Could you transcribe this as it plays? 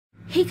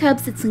Hey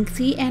Cubs, it's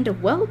Lynxy,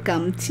 and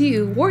welcome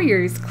to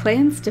Warriors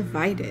Clans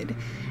Divided,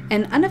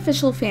 an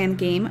unofficial fan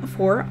game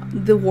for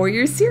the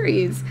Warriors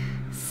series.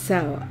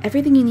 So,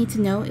 everything you need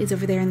to know is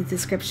over there in the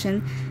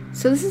description.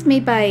 So this is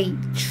made by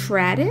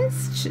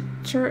Chratis?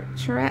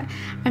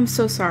 I'm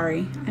so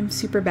sorry. I'm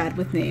super bad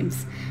with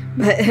names.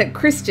 But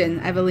Christian,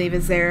 I believe,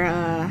 is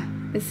their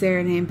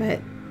name,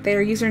 but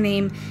their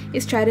username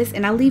is Chratis,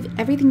 and I'll leave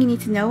everything you need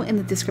to know in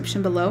the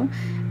description below.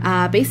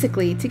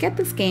 Basically, to get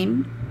this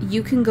game,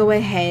 you can go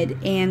ahead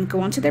and go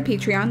onto their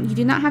Patreon. You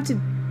do not have to,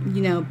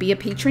 be a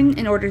patron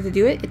in order to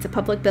do it. It's a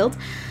public build,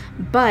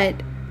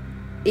 but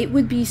it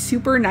would be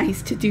super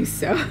nice to do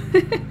so.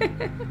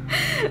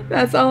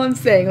 That's all I'm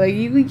saying. Like,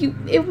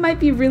 it might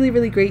be really,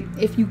 really great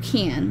if you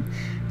can.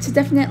 To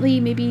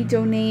definitely maybe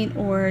donate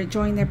or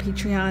join their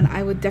Patreon.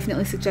 I would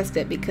definitely suggest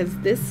it because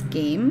this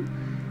game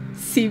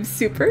seems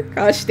super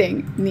gosh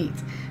dang neat.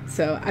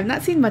 So I've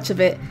not seen much of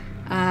it.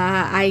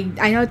 I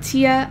know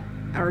Tia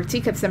or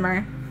Teacup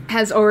Simmer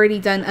has already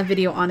done a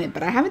video on it,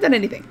 but I haven't done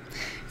anything.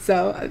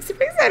 So I'm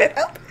super excited.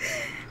 Oh.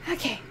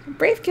 Okay,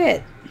 Brave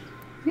Kit.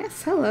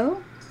 Yes,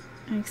 hello.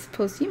 I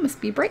suppose you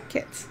must be Bright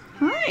Kit.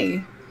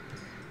 Hi.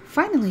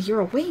 Finally, you're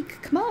awake.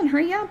 Come on,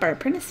 hurry up. Our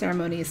apprentice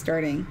ceremony is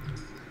starting.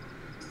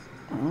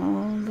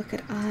 Oh, look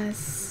at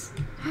us.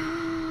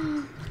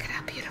 Look at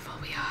how beautiful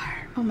we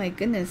are. Oh my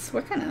goodness,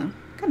 we're kind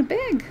of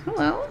big.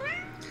 Hello.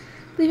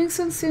 Leaving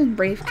so soon,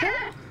 Brave Kit.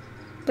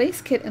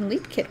 Blaze Kit and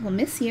Leap Kit will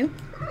miss you.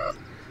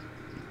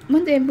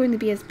 One day I'm going to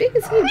be as big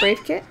as you,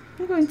 Brave Kit.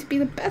 I'm going to be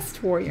the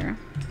best warrior.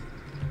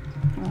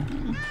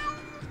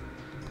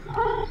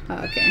 Oh,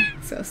 okay,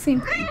 so same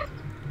thing.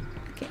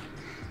 Okay,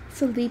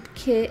 so Leap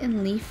Kit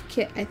and Leaf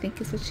Kit, I think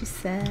is what she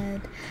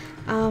said.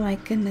 Oh my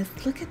goodness,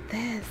 look at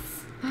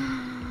this.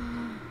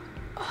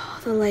 Oh,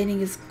 the lighting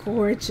is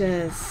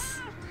gorgeous.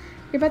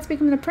 You're about to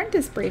become an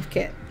apprentice, Brave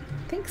Kit.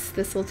 Thanks,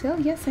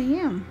 Thistletail. Yes, I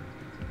am.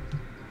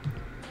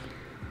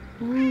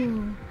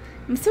 Ooh,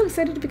 I'm so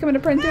excited to become an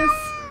apprentice.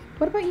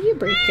 What about you,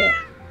 Brave Kit?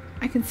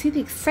 I can see the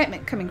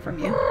excitement coming from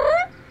you.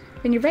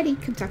 When you're ready,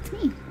 come talk to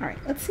me. Alright,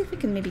 let's see if we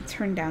can maybe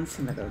turn down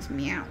some of those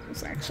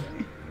meows,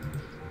 actually.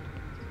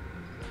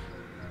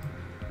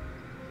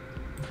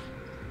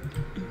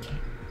 Okay.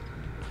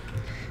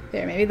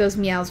 There, maybe those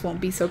meows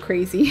won't be so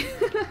crazy.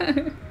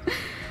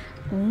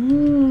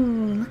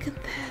 Ooh, look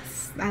at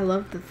this. I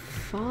love the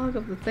fog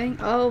of the thing.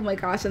 Oh my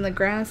gosh, and the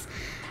grass.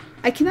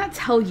 I cannot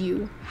tell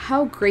you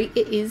how great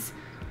it is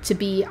to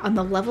be on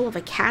the level of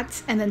a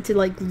cat and then to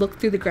like look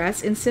through the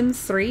grass in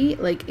Sims 3.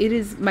 Like, it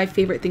is my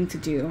favorite thing to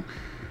do.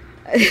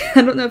 I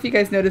don't know if you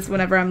guys notice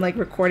whenever I'm like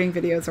recording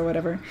videos or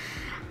whatever.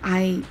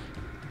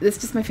 It's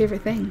just my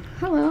favorite thing.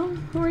 Hello,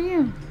 who are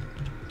you?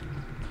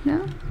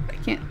 No? I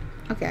can't.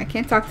 Okay, I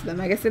can't talk to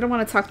them. I guess they don't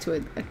want to talk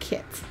to a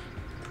kit.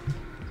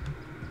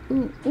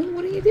 Ooh,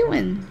 what are you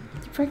doing?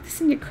 You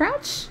practicing your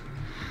crouch?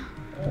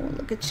 Oh,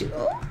 look at you.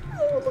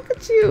 Oh, look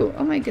at you.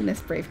 Oh my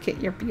goodness, Brave Kit,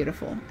 you're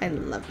beautiful. I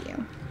love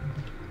you.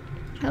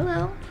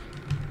 Hello.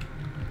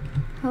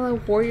 Hello,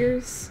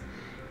 warriors.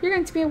 You're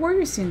going to be a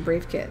warrior soon,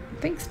 Brave Kit.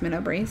 Thanks, Minnow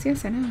Brace.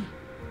 Yes, I know.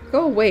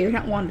 Go away, you're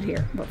not wanted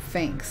here. Well,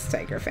 thanks,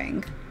 Tiger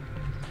Fang.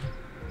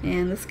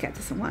 And this cat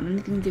doesn't want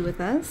anything to do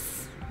with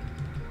us.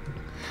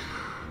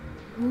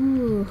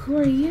 Ooh, who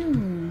are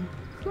you?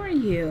 Who are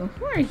you?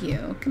 Who are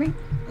you? Can I?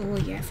 Oh,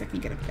 yes, I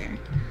can get up there.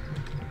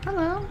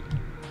 Hello.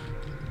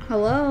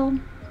 Hello.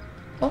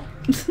 Oh,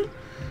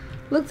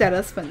 looked at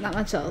us, but not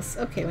much else.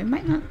 Okay, we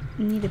might not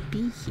need to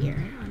be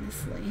here,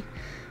 honestly.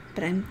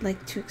 But I'd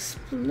like to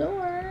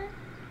explore.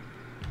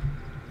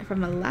 If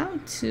I'm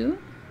allowed to.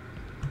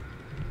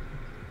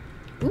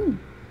 Ooh.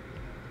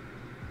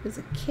 There's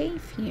a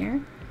cave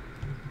here.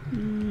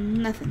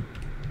 Nothing.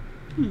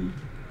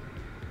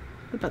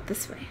 What about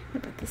this way?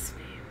 What about this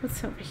way?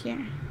 What's over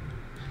here?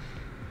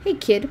 Hey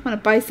kid, wanna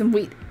buy some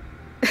weed?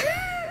 His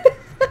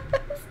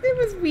name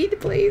is Weed,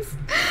 please.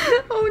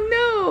 Oh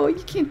no,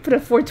 you can't put a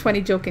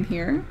 420 joke in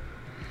here.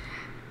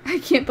 I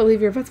can't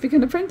believe you're about to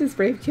become an apprentice,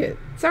 Brave Kit.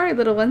 Sorry,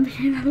 little one, but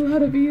you're not allowed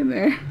to be in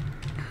there.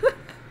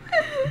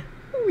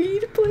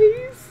 Weed,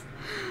 please.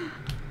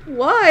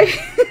 Why?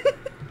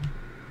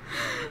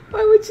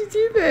 Why would you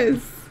do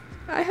this?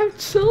 I have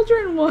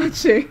children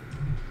watching.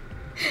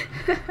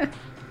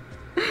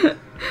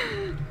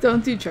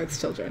 Don't do drugs,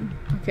 children.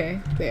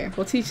 Okay, there.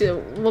 We'll teach it.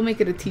 We'll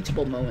make it a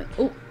teachable moment.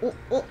 Oh.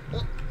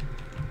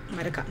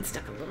 Might have gotten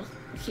stuck a little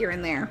here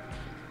and there.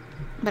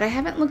 But I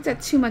haven't looked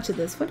at too much of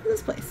this. What is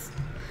this place?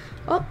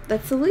 Oh,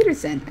 that's the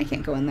leader's den. I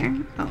can't go in there.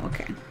 Oh,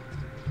 okay.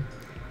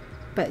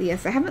 But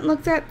yes, I haven't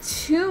looked at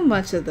too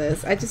much of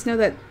this. I just know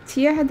that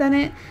Tia had done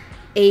it.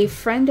 A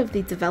friend of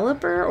the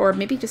developer, or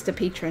maybe just a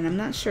patron, I'm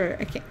not sure.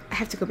 I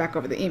have to go back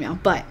over the email,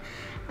 but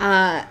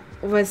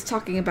was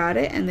talking about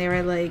it, and they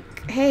were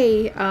like,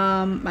 hey,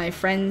 my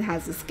friend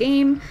has this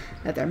game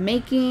that they're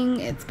making.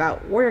 It's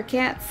about warrior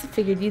cats.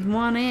 Figured you'd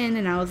want in.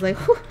 And I was like,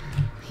 whew,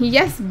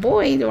 yes,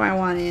 boy, do I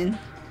want in.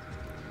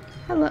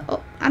 Hello.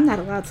 Oh, I'm not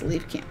allowed to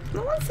leave camp.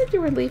 No one said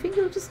you were leaving.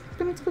 You were just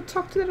going to go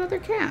talk to that other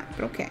cat.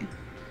 But okay.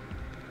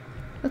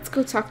 Let's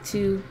go talk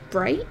to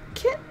Bright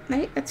Kit,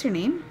 right? That's your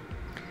name.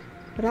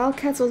 But all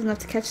cats old enough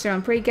to catch their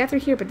own prey gather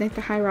here beneath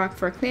the high rock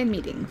for a clan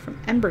meeting. From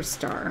Ember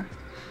Star.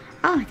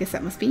 Ah, I guess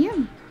that must be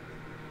him.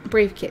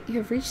 Brave kit, you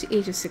have reached the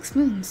age of 6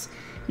 moons,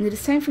 and it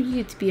is time for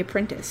you to be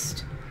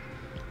apprenticed.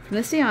 From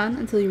this day on,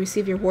 until you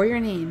receive your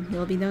warrior name, you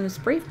will be known as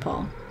Brave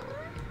Paul.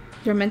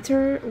 Your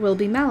mentor will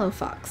be Mallow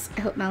Fox.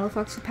 I hope Mallow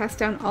Fox will pass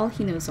down all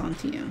he knows on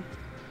to you.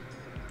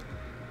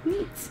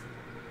 Neat.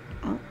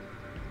 Oh,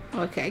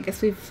 okay, I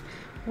guess we've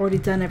already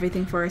done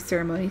everything for our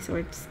ceremony, so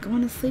we're just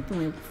going to sleep and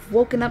we've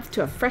woken up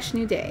to a fresh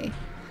new day.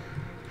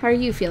 How are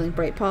you feeling,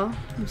 Bright Paul?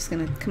 I'm just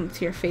going to come up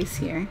to your face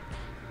here.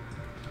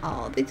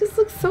 Oh, they just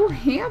look so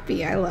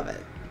happy. I love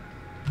it.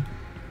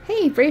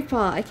 Hey, Brave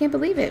Paul, I can't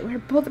believe it. We're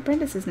both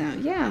apprentices now.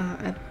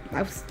 Yeah,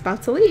 I was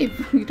about to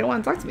leave. You don't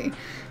want to talk to me. I'm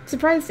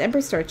surprised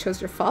Ember Star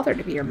chose your father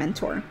to be your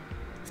mentor.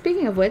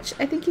 Speaking of which,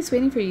 I think he's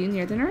waiting for you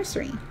near the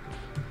nursery.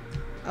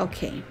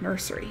 Okay,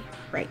 nursery.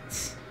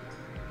 Right.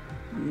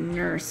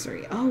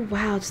 Nursery. Oh,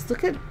 wow. Just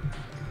look at...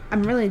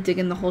 I'm really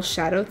digging the whole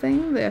shadow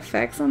thing, the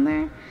effects on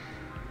there.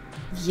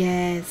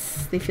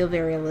 Yes, they feel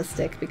very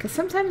realistic because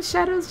sometimes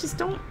shadows just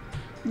don't...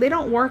 They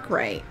don't work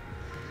right.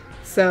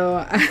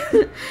 So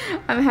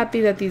I'm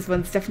happy that these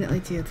ones definitely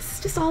do. This is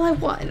just all I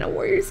want in a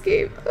Warriors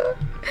game.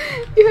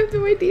 You have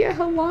no idea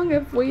how long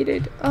I've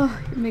waited. Oh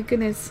my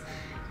goodness.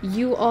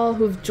 You all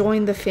who've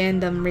joined the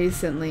fandom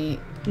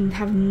recently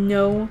have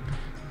no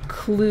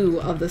clue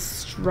of the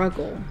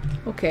struggle.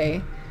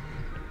 Okay.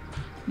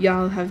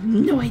 Y'all have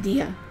no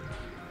idea.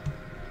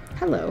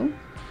 Hello.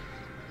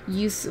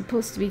 You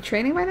supposed to be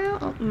training by now?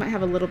 Oh, might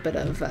have a little bit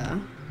of a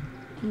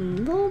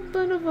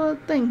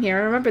thing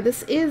here. Remember,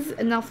 this is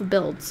an alpha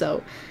build,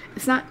 so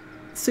it's not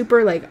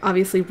super, like,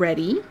 obviously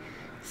ready.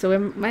 So we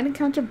might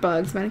encounter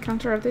bugs, might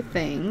encounter other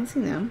things,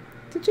 you know.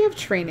 Did you have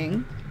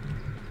training?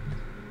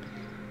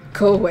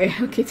 Go away.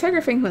 Okay,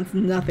 Tiger Fang wants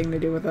nothing to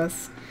do with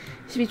us.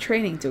 You should be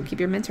training. Don't keep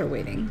your mentor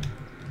waiting.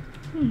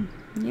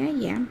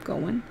 Yeah, I'm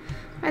going.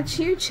 That's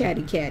you,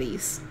 chatty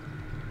catties.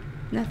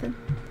 Nothing.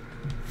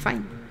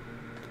 Fine.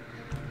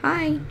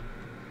 Hi.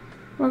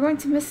 We're going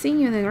to miss seeing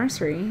you in the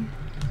nursery.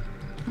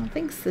 Oh,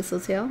 thanks,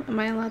 Thistletail. Am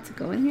I allowed to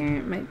go in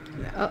here?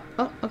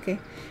 Oh, okay.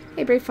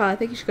 Hey, Brave Paul, I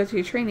think you should go to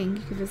your training.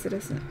 You can visit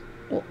us.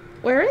 Well,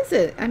 where is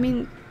it? I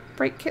mean,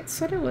 Bright Kit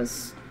said it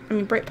was... I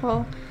mean, Bright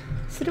Paul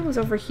said it was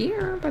over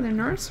here by the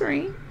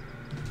nursery.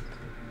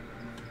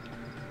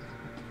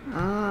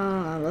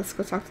 Let's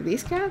go talk to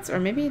these cats? Or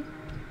maybe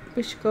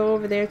we should go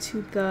over there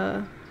to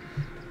the...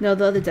 No,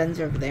 the other dens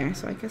are over there,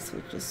 so I guess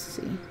we'll just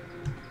see.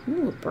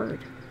 Ooh, a bird.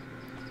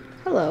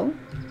 Hello.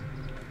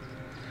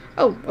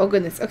 Oh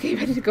goodness. Okay,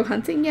 ready to go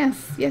hunting?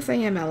 Yes, I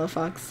am, Mallow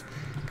Fox.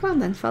 Come on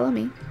then, follow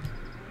me.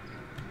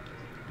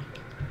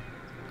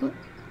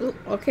 Oh,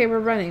 okay, we're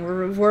running.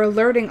 We're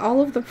alerting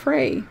all of the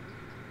prey.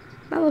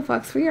 Mallow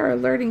Fox, we are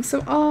alerting.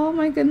 So, oh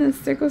my goodness,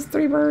 there goes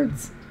 3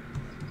 birds.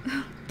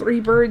 3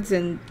 birds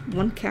and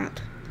 1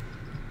 cat.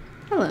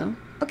 Hello.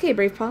 Okay,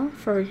 Brave Paul.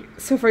 For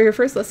your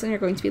first lesson, you're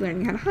going to be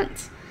learning how to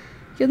hunt.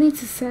 You'll need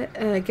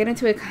to get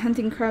into a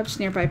hunting crouch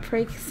nearby.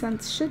 Prey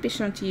scents should be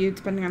shown to you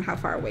depending on how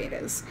far away it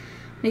is.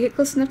 When you get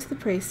close enough to the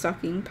prey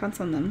stalking, pounce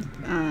on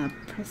them.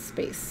 Press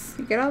space.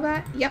 You get all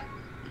that? Yep.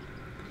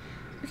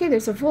 Okay,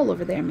 there's a vole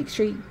over there. Make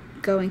sure you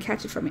go and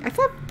catch it for me. I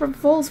thought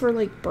voles were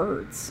like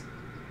birds.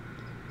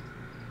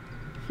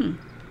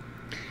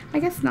 I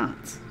guess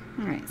not.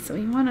 Alright, so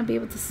we want to be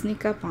able to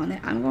sneak up on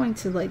it. I'm going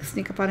to like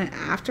sneak up on it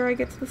after I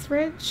get to this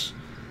ridge.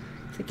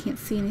 Because I can't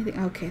see anything.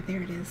 Okay,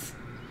 there it is.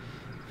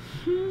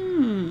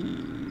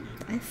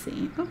 I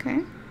see.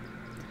 Okay.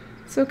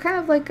 So kind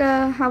of like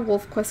how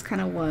Wolf Quest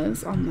kind of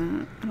was on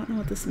that. I don't know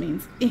what this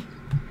means.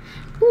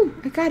 Ooh,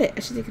 I got it.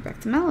 I should take it back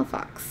to Mallow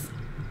Fox.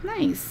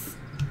 Nice.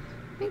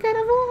 We got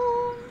a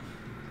vole.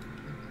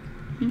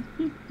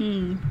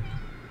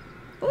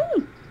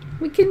 Ooh,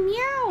 we can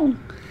meow.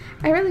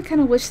 I really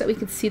kind of wish that we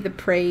could see the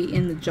prey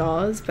in the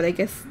jaws, but I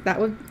guess that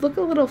would look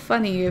a little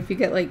funny if you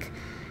get like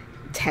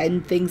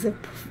 10 things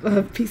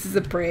of pieces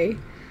of prey.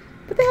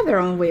 But they have their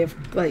own way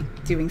of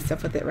like doing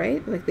stuff with it,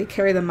 right? Like they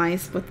carry the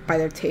mice by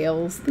their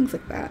tails, things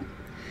like that.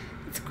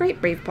 It's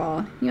great, Brave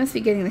Paul. You must be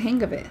getting the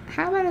hang of it.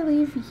 How about I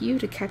leave you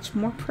to catch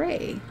more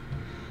prey?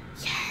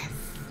 Yes,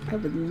 I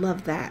would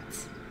love that.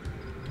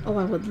 Oh,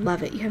 I would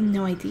love it. You have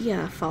no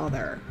idea,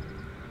 Father.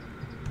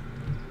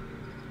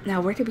 Now,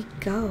 where do we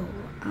go?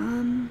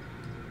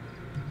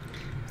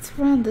 Let's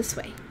run this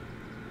way.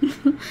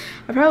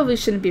 I probably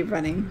shouldn't be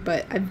running,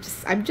 but I'm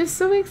just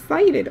so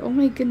excited. Oh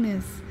my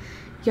goodness.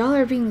 Y'all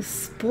are being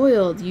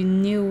spoiled, you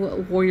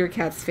new Warrior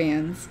Cats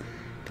fans.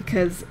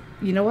 Because,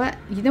 you know what?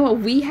 You know what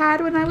we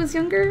had when I was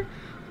younger?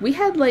 We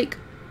had, like,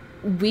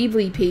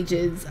 Weebly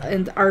pages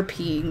and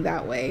RPing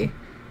that way.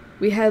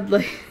 We had,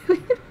 like...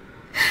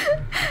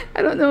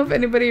 I don't know if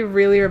anybody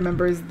really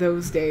remembers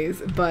those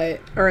days, but...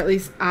 Or at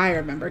least I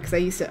remember, because I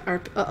used to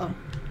RP... Uh-oh.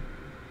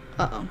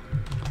 Uh-oh.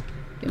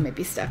 You might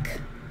be stuck.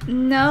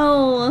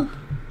 No!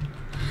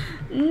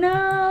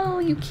 No!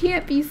 You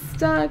can't be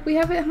stuck! We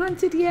haven't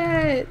hunted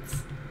yet!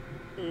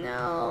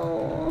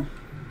 No.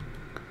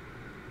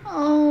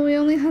 Oh, we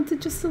only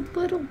hunted just a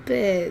little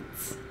bit.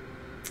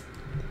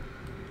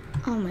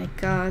 Oh my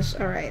gosh.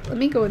 Alright, let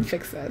me go and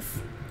fix this.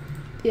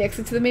 The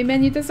exit to the main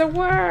menu doesn't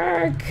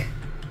work.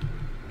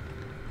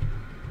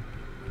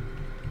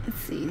 Let's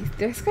see.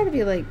 There's gotta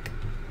be like...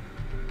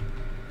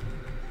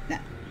 No.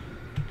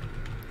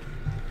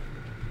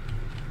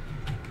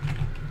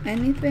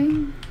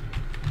 Anything?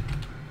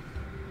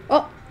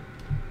 Oh!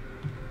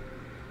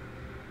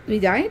 We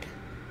died?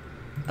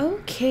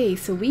 Okay,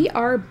 so we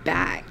are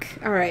back.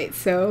 Alright,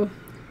 so...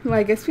 Well,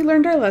 I guess we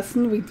learned our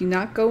lesson. We do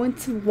not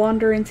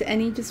wander into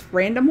any just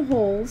random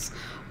holes.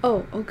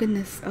 Oh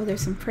goodness. Oh,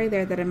 there's some prey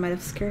there that I might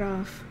have scared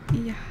off.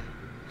 Yeah.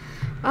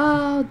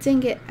 Oh,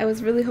 dang it. I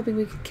was really hoping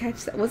we could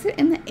catch that. Was it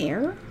in the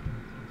air?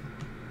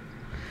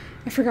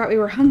 I forgot we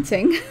were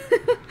hunting.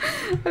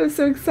 I was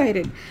so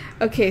excited.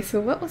 Okay,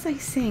 so what was I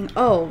saying?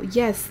 Oh,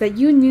 yes, that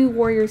you new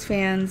Warriors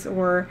fans,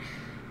 or...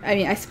 I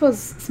mean, I suppose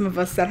some of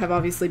us that have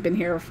obviously been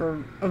here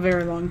for a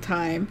very long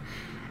time,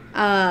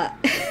 are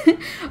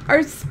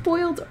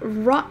spoiled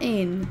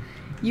rotten.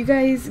 You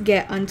guys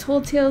get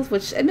Untold Tales,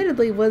 which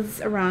admittedly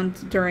was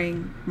around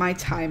during my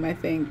time, I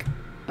think,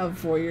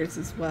 of Warriors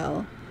as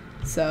well.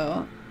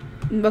 So,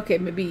 okay,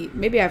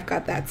 maybe I've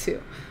got that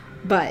too.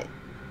 But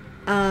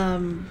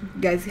you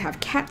guys have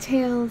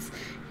Cattails.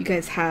 You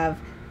guys have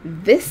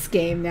this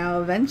game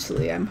now.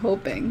 Eventually, I'm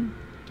hoping.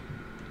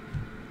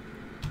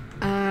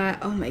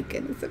 Oh my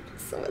goodness, I'm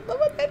so in love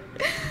with it.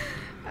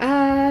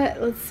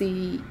 Let's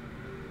see.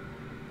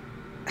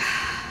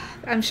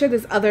 I'm sure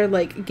there's other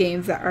like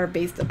games that are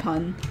based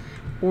upon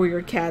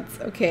warrior cats.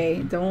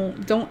 Okay,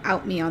 don't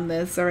out me on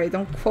this. All right,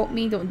 don't quote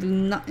me. Don't do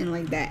nothing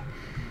like that.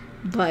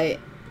 But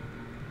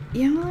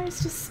you know,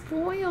 it's just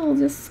spoiled.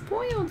 Just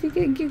spoiled.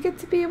 You get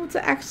to be able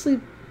to actually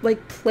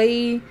like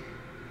play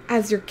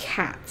as your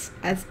cat,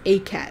 as a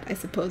cat, I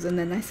suppose. And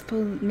then I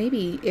suppose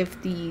maybe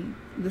if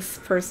this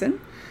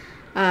person,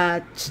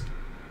 what's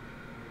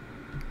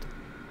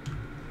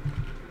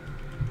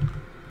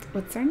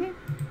her name?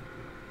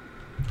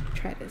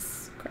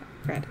 Chratis.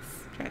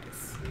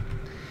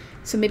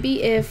 So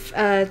maybe if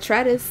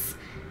Chratis,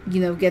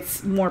 you know,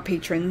 gets more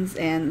patrons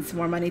and some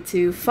more money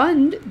to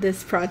fund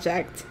this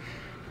project,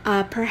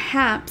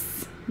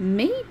 perhaps,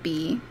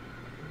 maybe,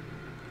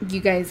 you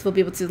guys will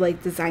be able to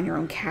like design your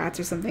own cats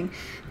or something.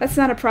 That's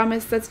not a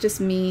promise. That's just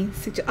me.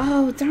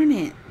 Oh, darn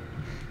it.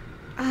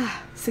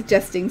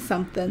 Suggesting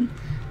something.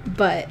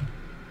 But,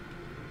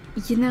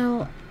 you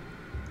know,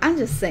 I'm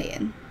just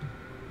saying.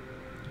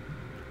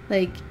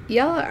 Like,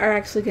 y'all are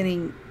actually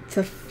getting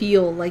to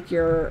feel like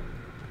you're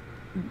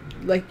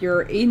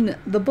in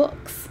the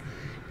books.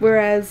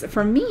 Whereas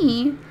for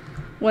me,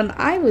 when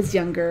I was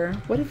younger,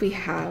 what did we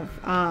have?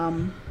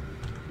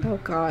 Oh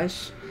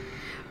gosh.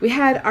 We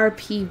had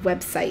RP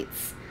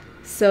websites.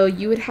 So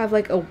you would have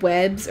like a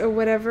Webs or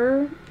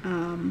whatever,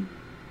 a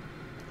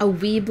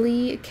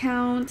Weebly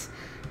account,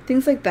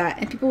 things like that.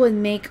 And people would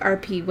make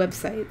RP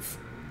websites.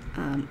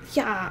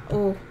 Yeah.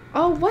 Oh,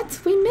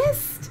 what? We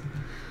missed.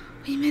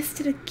 We missed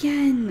it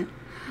again.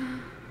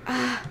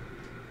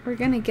 We're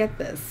gonna get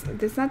this.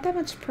 There's not that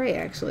much prey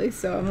actually,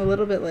 so I'm a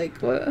little bit like,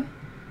 what?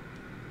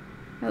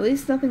 At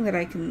least nothing that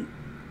I can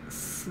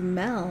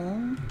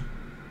smell.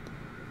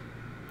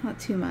 Not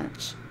too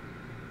much.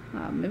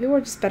 Maybe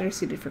we're just better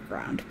suited for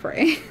ground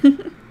prey.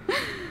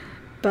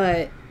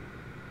 But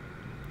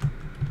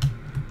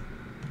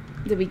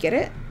did we get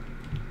it?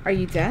 Are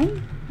you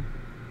dead?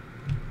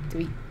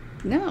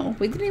 No,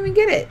 we didn't even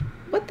get it.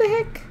 What the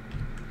heck?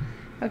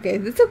 Okay,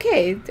 that's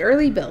okay. It's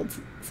early builds,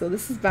 so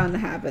this is bound to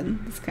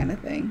happen, this kind of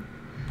thing.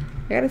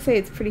 I gotta say,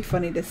 it's pretty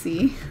funny to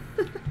see.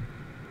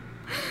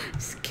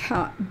 Just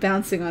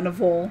bouncing on a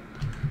vole.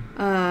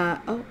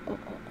 Oh.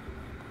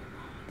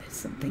 There's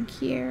something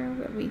here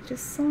that we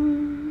just saw.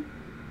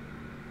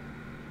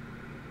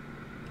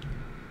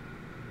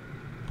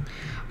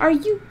 Are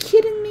you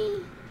kidding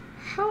me?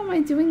 How am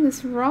I doing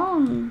this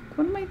wrong?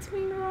 What am I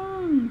doing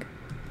wrong?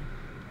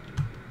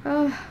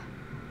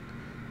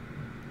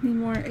 Need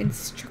more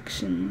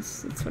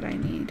instructions. That's what I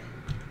need.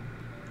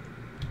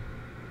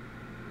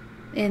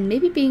 And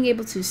maybe being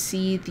able to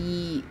see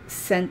the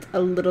scent a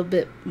little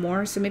bit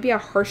more. So maybe a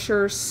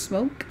harsher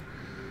smoke,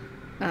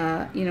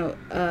 you know,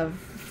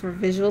 for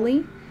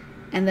visually.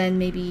 And then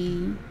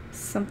maybe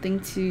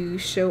something to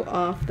show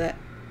off that,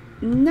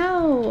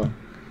 no!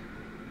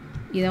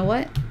 You know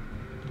what?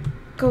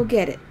 Go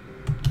get it.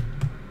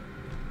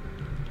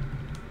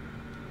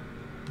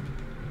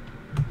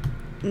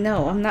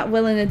 No, I'm not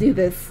willing to do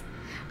this.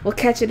 We'll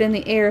catch it in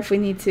the air if we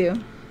need to.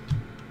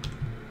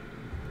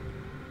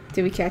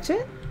 Did we catch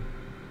it?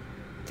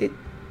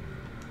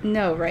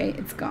 No, right?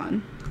 It's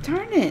gone.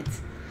 Darn it.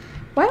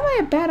 Why am I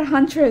a bad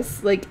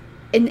huntress, like,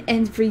 in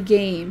every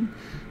game?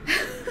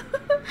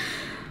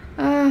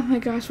 Oh my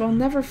gosh, we'll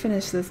never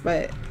finish this,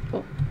 but...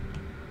 Oh.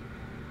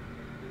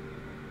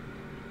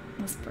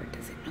 This bird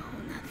doesn't know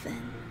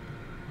nothing.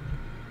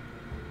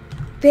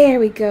 There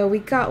we go, we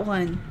got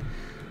one.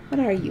 What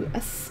are you?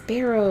 A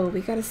sparrow.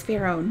 We got a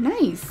sparrow.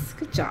 Nice.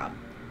 Good job.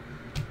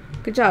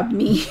 Good job,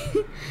 me.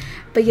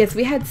 But yes,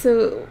 we had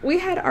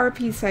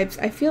RP types.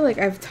 I feel like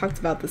I've talked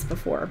about this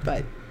before,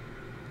 but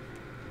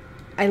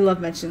I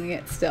love mentioning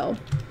it still.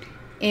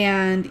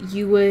 and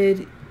you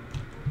would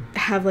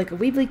have like a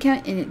Weebly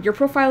account, and your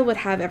profile would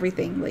have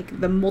everything,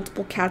 like the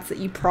multiple cats that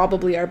you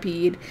probably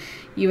RP'd.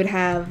 You would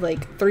have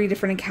like 3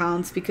 different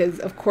accounts, because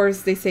of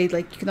course they say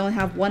like you can only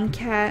have 1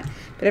 cat,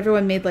 but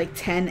everyone made like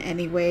 10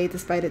 anyway,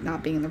 despite it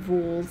not being in the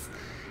rules.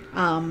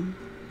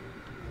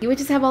 You would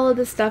just have all of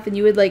this stuff, and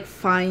you would like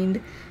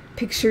find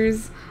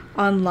pictures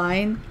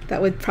online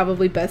that would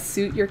probably best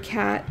suit your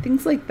cat,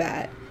 things like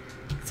that.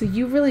 So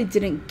you really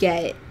didn't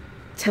get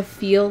to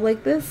feel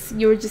like this.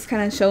 You were just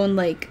kind of shown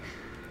like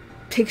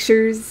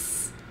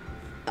pictures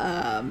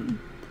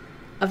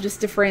of just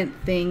different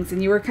things,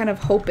 and you were kind of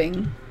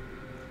hoping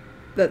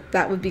that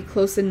that would be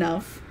close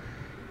enough,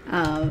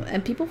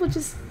 and people would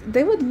just,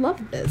 they would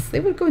love this. They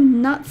would go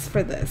nuts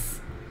for this,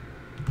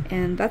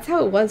 and that's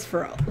how it was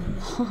for a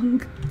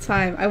long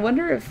time. I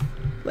wonder if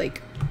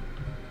like,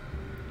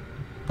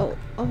 oh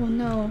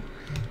no,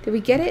 did we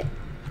get it?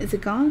 Is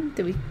it gone?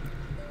 Did we?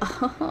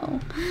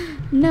 Oh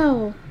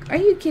no, are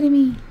you kidding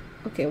me?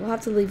 Okay, we'll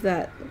have to leave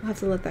that, we'll have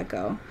to let that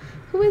go.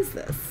 Who is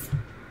this?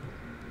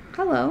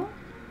 Hello?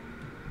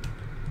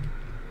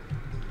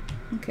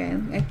 Okay,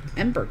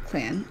 Ember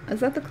Clan.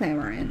 Is that the clan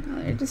we're in?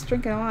 Oh, you're just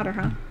drinking water,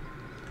 huh?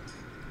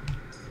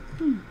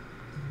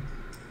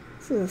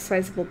 This is a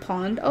sizable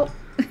pond. Oh,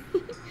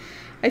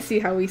 I see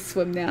how we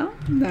swim now.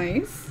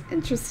 Nice.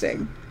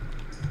 Interesting.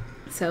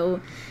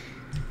 So,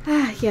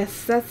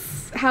 yes,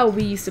 that's how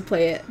we used to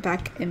play it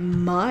back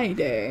in my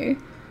day.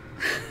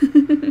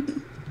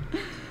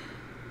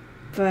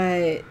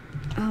 But,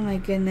 oh my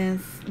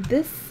goodness,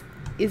 this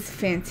is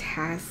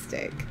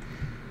fantastic.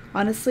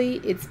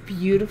 Honestly, it's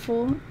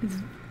beautiful.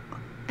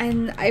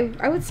 And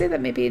I would say that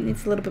maybe it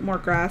needs a little bit more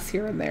grass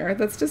here and there.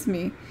 That's just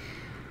me.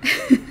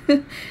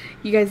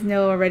 You guys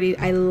know already,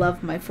 I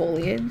love my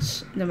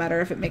foliage, no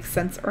matter if it makes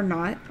sense or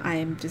not.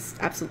 I'm just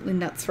absolutely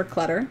nuts for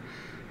clutter.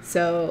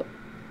 So,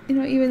 you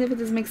know, even if it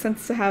doesn't make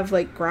sense to have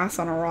like grass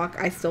on a rock,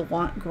 I still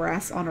want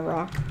grass on a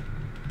rock.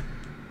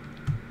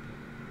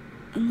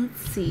 And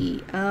let's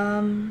see,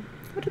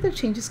 what other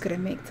changes could I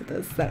make to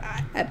this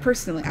that I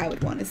personally I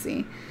would want to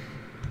see?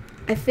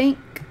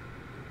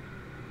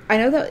 I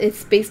know that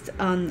it's based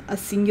on a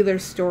singular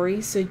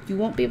story, so you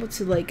won't be able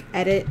to like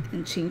edit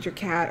and change your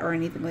cat or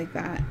anything like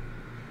that.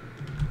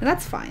 And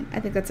that's fine. I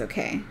think that's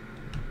okay.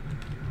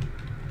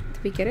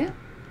 Did we get it?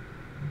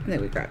 And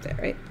then we grabbed it,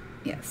 right?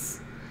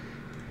 Yes.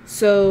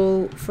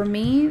 So for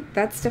me,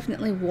 that's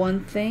definitely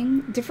one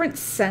thing. Different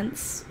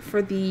scents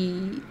for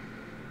the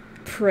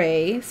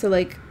prey. So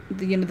like,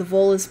 the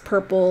vole is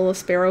purple, a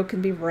sparrow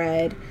can be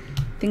red,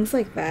 things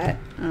like that.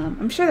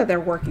 I'm sure that they're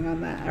working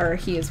on that, or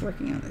he is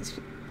working on this.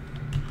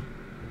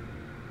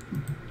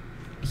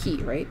 He,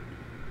 right?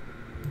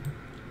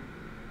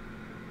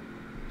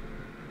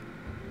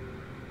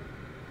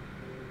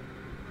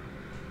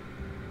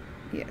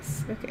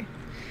 Yes, okay.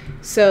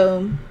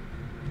 So,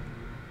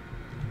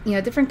 you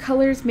know, different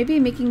colors, maybe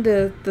making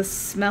the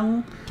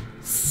smell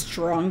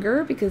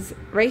stronger, because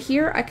right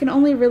here I can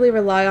only really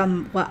rely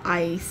on what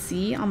I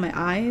see on my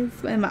eyes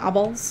and my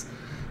eyeballs.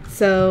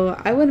 So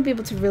I wouldn't be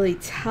able to really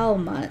tell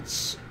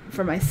much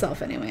for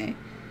myself anyway.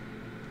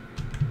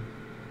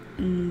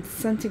 And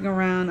scenting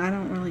around, I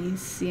don't really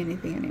see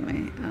anything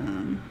anyway.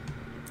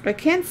 I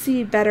can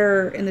see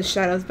better in the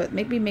shadows, but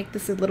maybe make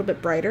this a little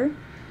bit brighter.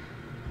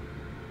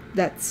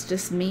 That's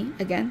just me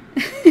again.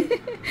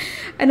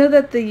 I know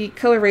that the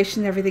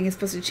coloration and everything is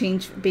supposed to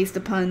change based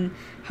upon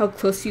how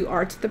close you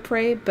are to the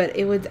prey, but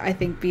it would, I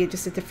think, be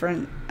just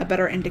a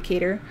better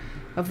indicator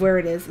of where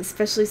it is,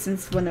 especially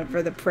since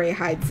whenever the prey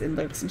hides and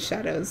lurks in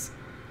shadows.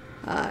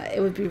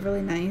 It would be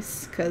really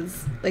nice,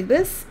 because like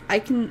this, I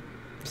can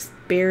just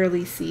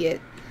barely see it,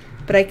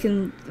 but I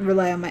can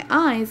rely on my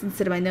eyes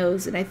instead of my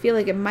nose, and I feel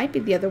like it might be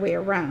the other way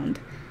around,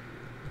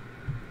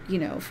 you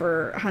know,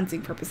 for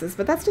hunting purposes,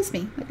 but that's just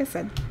me, like I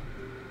said.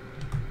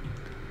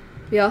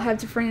 We all have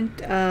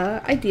different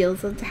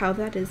ideals as to how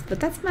that is, but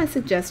that's my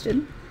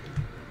suggestion,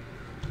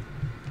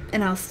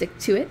 and I'll stick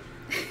to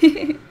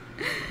it.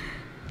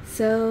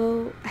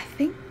 So I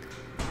think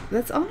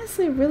that's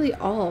honestly really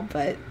all,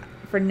 but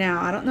for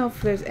now, I don't know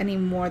if there's any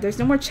more. There's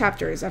no more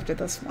chapters after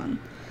this one.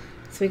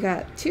 So we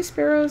got 2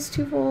 sparrows,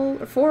 2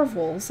 voles, or 4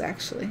 voles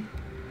actually.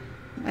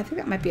 I think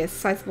that might be a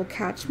sizable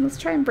catch. Let's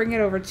try and bring it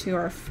over to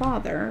our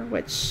father,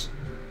 which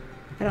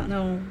I don't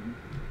know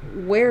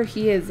where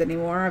he is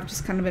anymore. I've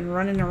just kind of been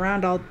running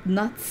around all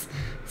nuts,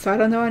 so I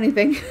don't know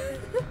anything.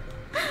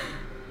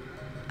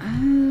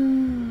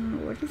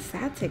 Where does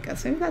that take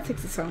us? Maybe that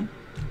takes us home.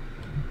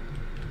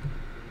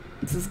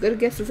 It's as good a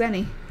guess as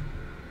any.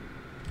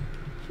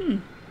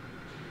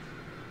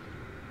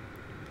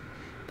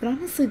 But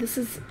honestly, this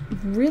is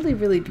really,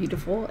 really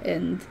beautiful,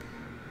 and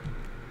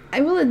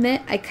I will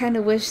admit, I kind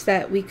of wish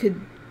that we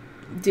could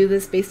do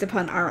this based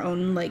upon our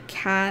own, like,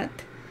 cat,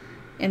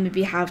 and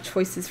maybe have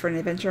choices for an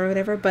adventure or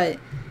whatever, but,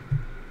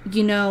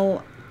 you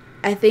know,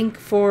 I think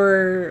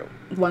for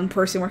one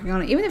person working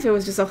on it, even if it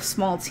was just a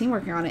small team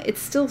working on it,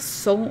 it's still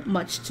so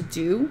much to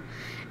do.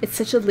 It's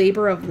such a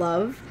labor of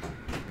love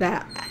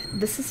that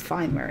this is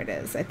fine where it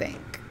is, I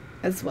think,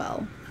 as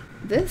well.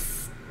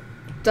 This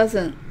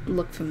doesn't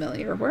look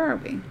familiar. Where are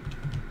we?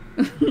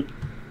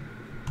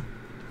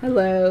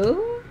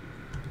 Hello?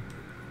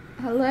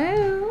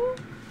 Hello?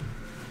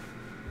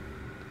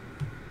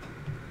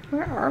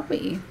 Where are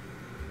we?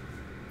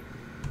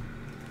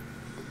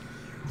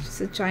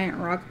 Just a giant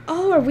rock.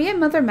 Oh, are we at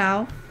Mother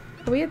Mouth?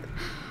 Are we at...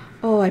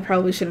 Oh, I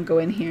probably shouldn't go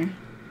in here.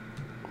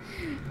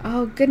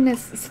 Oh,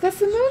 goodness. So that's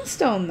the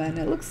moonstone, then.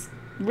 It looks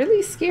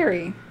really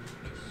scary.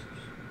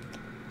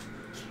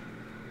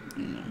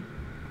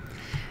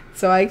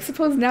 So I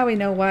suppose now we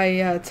know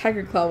why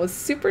Tiger Claw was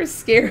super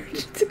scared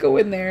to go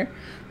in there.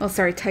 Oh,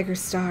 sorry, Tiger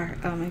Star.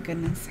 Oh my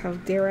goodness, how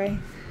dare I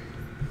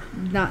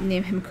not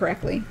name him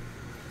correctly.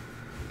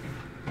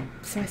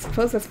 So I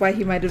suppose that's why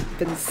he might have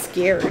been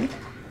scared.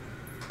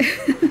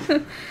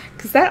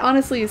 Because that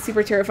honestly is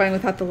super terrifying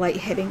without the light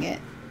hitting it.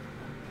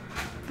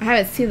 I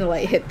haven't seen the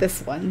light hit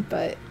this one,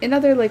 but in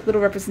other like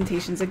little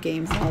representations of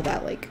games and all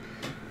that, like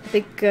I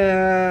think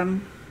I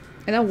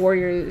know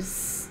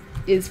Warriors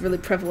is really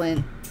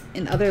prevalent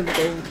in other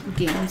little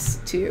games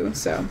too,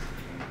 so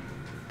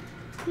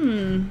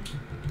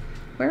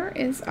where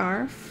is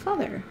our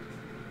father?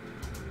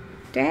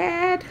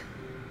 Dad?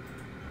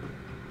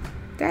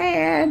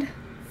 Dad?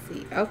 Let's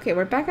see. Okay,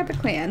 we're back at the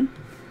clan,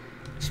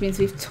 which means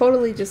we've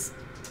totally just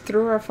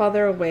threw our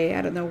father away.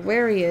 I don't know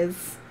where he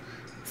is.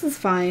 This is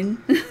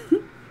fine.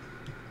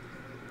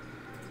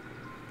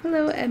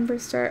 Hello, Ember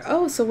Star.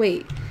 Oh, so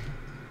wait.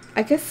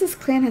 I guess this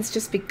clan has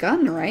just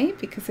begun, right?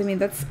 Because, I mean,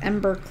 that's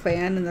Ember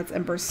Clan and that's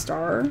Ember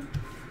Star. I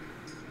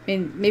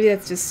mean, maybe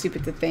that's just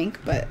stupid to think,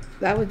 but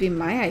that would be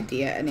my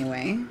idea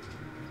anyway.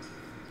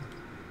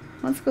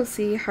 Let's go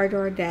see hi to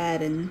our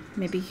dad and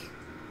maybe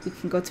we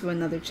can go to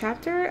another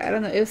chapter. I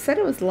don't know. It said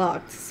it was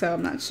locked, so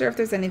I'm not sure if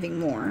there's anything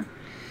more.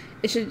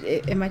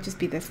 It might just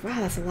be this. Wow,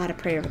 that's a lot of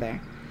prey over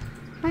there.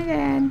 Hi,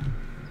 Dad.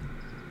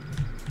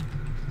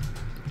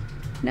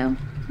 No,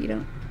 you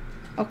don't.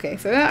 Okay,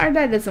 so our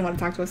dad doesn't want to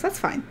talk to us. That's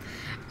fine.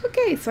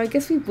 Okay, so I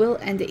guess we will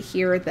end it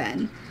here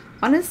then.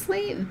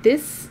 Honestly,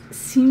 this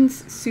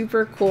seems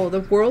super cool. The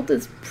world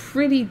is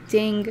pretty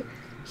dang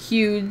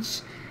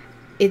huge.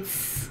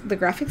 The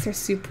graphics are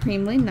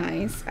supremely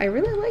nice. I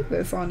really like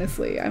this,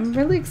 honestly. I'm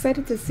really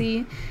excited to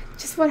see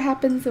just what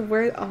happens and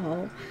where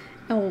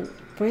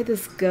where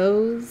this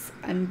goes.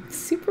 I'm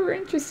super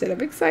interested.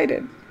 I'm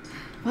excited.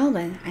 Well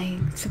then, I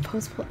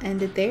suppose we'll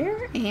end it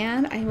there,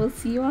 and I will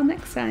see you all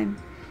next time.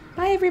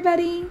 Bye,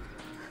 everybody!